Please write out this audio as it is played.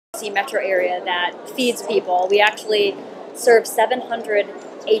D.C. metro area that feeds people. We actually serve 700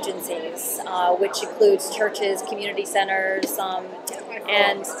 agencies, which includes churches, community centers,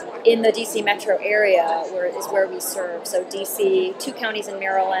 and in the D.C. metro area is where we serve. So D.C., 2 counties in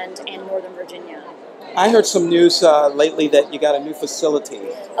Maryland, and Northern Virginia. I heard some news lately that you got a new facility.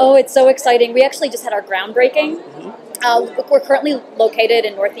 Oh, it's so exciting. We actually just had our groundbreaking. We're currently located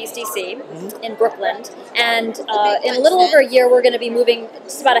in Northeast DC, in Brooklyn, and in a little over a year, we're going to be moving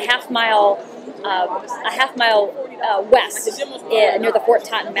just about a half mile west near the Fort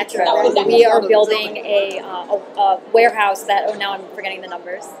Totten Metro. We are building a warehouse that, oh, now I'm forgetting the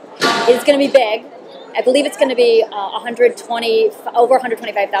numbers. It's going to be big. I believe it's going to be over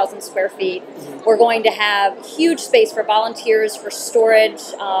 125,000 square feet. We're going to have huge space for volunteers, for storage.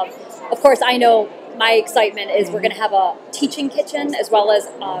 Of course, I know my excitement is we're going to have a teaching kitchen as well as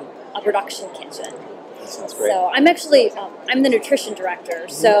a production kitchen. That sounds great. So I'm actually, I'm the nutrition director.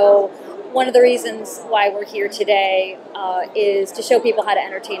 So one of the reasons why we're here today is to show people how to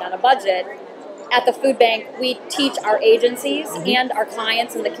entertain on a budget. At the food bank, we teach our agencies and our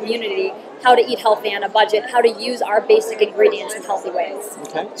clients in the community how to eat healthy on a budget, how to use our basic ingredients in healthy ways.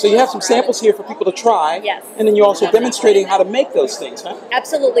 Okay. So you have some samples here for people to try. Yes. And then you're also demonstrating how to make those things, huh?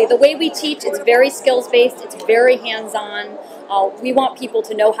 Absolutely. The way we teach, it's very skills-based. It's very hands-on. We want people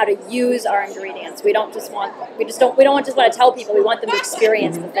to know how to use our ingredients. We don't just want to tell people. We want them to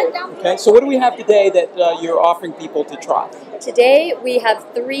experience the food. Okay. So what do we have today that you're offering people to try? Today we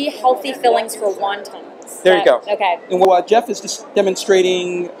have 3 healthy fillings for wontons. There you go. Okay. And Jeff is just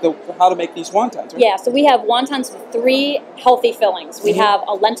demonstrating how to make these wontons, right? Yeah, so we have wontons with 3 healthy fillings. We have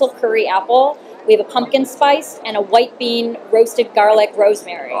a lentil curry apple, we have a pumpkin spice, and a white bean roasted garlic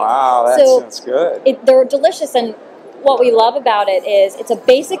rosemary. Wow, that sounds good. They're delicious, and what we love about it is it's a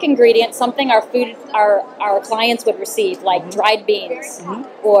basic ingredient, something our clients would receive, like dried beans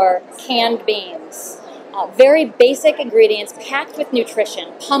or canned beans. Very basic ingredients packed with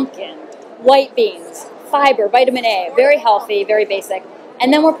nutrition, pumpkin, white beans, fiber, vitamin A, very healthy, very basic.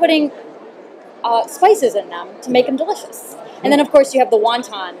 And then we're putting spices in them to make them delicious. And then, of course, you have the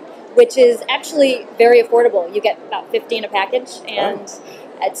wonton, which is actually very affordable. You get about 15 a package, and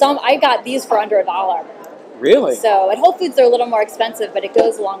I got these for under $1. Really? So at Whole Foods, they're a little more expensive, but it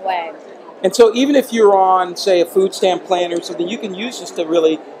goes a long way. And so even if you're on, say, a food stamp plan or something, you can use this to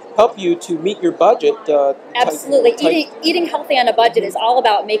really help you to meet your budget. Absolutely. Eating healthy on a budget is all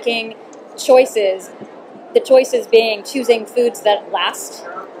about making choices. The choices being choosing foods that last,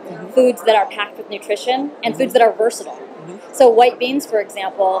 foods that are packed with nutrition, and foods that are versatile. So white beans, for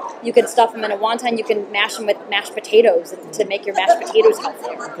example, you can stuff them in a wonton. You can mash them with mashed potatoes to make your mashed potatoes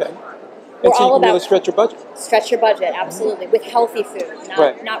healthier. Okay. And so you can really stretch your budget. Stretch your budget, absolutely, with healthy food,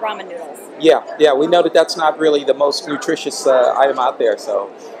 not ramen noodles. Yeah, we know that that's not really the most nutritious item out there. So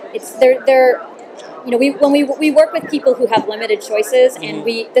it's when we work with people who have limited choices, and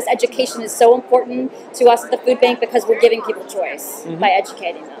this education is so important to us at the food bank because we're giving people choice by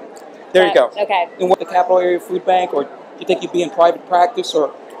educating them. There you go. Okay. And what the Capital Area Food Bank, or do you think you'd be in private practice,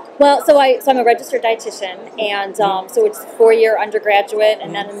 or? Well, so I'm a registered dietitian, and so it's a 4-year undergraduate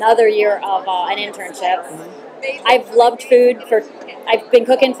and then another year of an internship. I've loved food I've been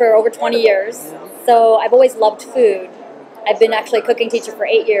cooking for over 20 years, so I've always loved food. I've been actually a cooking teacher for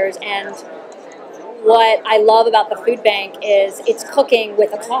 8 years, and what I love about the food bank is it's cooking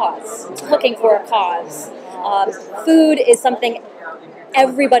with a cause. It's cooking for a cause. Food is something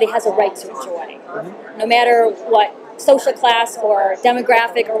everybody has a right to enjoy, no matter what social class or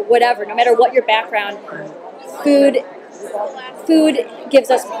demographic or whatever, no matter what your background. Food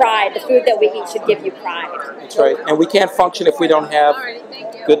gives us pride. The food that we eat should give you pride. That's right. And we can't function if we don't have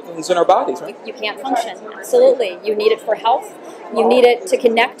good things in our bodies, right? You can't function. Absolutely. You need it for health. You need it to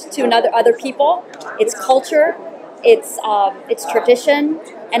connect to other people. It's culture. It's tradition,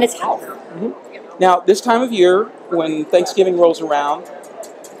 and it's health. Now, this time of year, when Thanksgiving rolls around,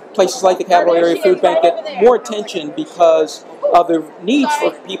 places like the Capital Area Food Bank get more attention because of the needs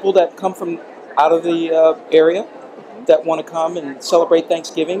for people that come from out of the area that want to come and celebrate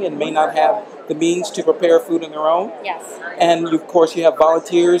Thanksgiving and may not have the means to prepare food on their own. Yes. And of course you have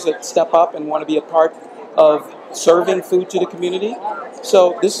volunteers that step up and want to be a part of serving food to the community.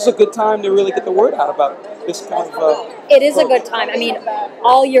 So this is a good time to really get the word out about this kind of It is a good time. I mean,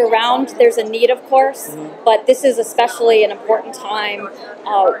 all year round there's a need, of course, but this is especially an important time.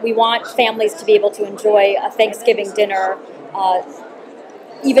 We want families to be able to enjoy a Thanksgiving dinner.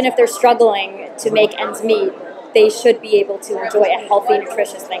 Even if they're struggling to make ends meet, they should be able to enjoy a healthy,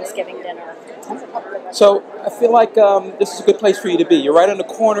 nutritious Thanksgiving dinner. So I feel like this is a good place for you to be. You're right on the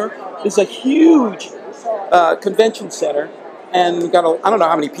corner. There's a huge convention center, And I don't know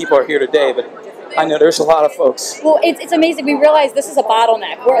how many people are here today, but I know there's a lot of folks. Well, it's amazing. We realize this is a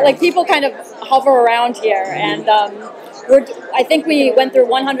bottleneck. We're like, people kind of hover around here, and I think we went through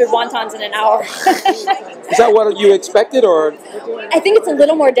 100 wontons in an hour. Is that what you expected, or? I think it's a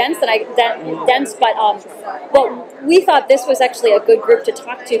little more dense than dense, but well, we thought this was actually a good group to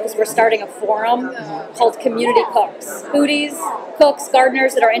talk to because we're starting a forum called Community Cooks, foodies, cooks,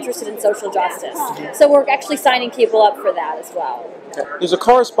 gardeners that are interested in social justice. So we're actually signing people up for that as well. There's a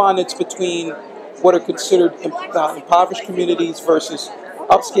correspondence between what are considered impoverished communities versus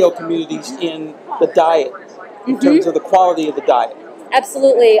upscale communities in the diet, in terms of the quality of the diet.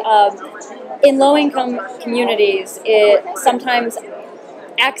 Absolutely. In low-income communities, sometimes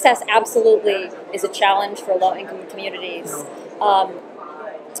access absolutely is a challenge for low-income communities.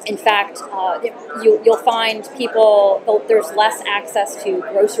 In fact, you'll find there's less access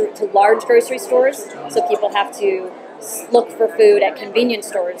to large grocery stores, so people have to look for food at convenience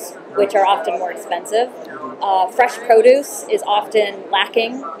stores, which are often more expensive. Fresh produce is often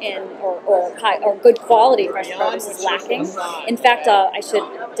lacking or good quality fresh produce is lacking. In fact, I should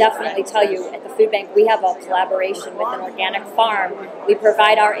definitely tell you, at the food bank, we have a collaboration with an organic farm. We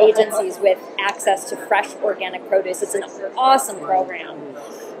provide our agencies with access to fresh organic produce. It's an awesome program.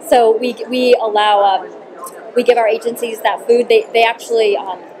 So we give our agencies that food. They actually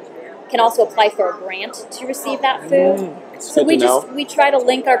can also apply for a grant to receive that food. So we try to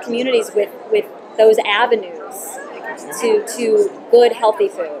link our communities with those avenues to good, healthy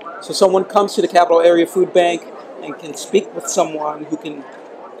food. So someone comes to the Capital Area Food Bank and can speak with someone who can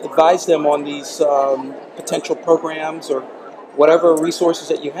advise them on these potential programs or whatever resources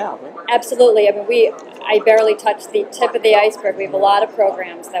that you have, right? Absolutely. I mean, I barely touched the tip of the iceberg. We have a lot of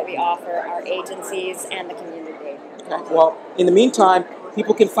programs that we offer our agencies and the community. Okay. Well, in the meantime,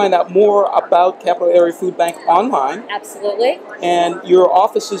 people can find out more about Capital Area Food Bank online. Absolutely. And your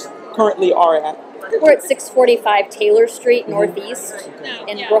offices currently are at? We're at 645 Taylor Street, Northeast,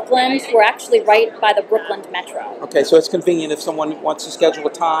 in Brooklyn. We're actually right by the Brooklyn Metro. Okay, so it's convenient if someone wants to schedule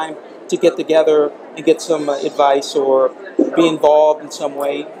a time to get together and get some advice or be involved in some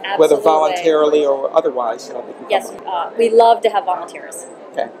way, whether voluntarily or otherwise. Yes, we love to have volunteers.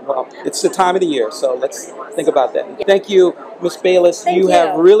 Okay, well, it's the time of the year, so let's think about that. Yeah. Thank you, Ms. Balis. You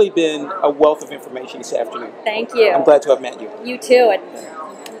have really been a wealth of information this afternoon. Thank you. I'm glad to have met you. You too, and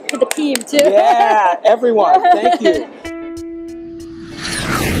to the team too. Yeah, everyone. Thank you.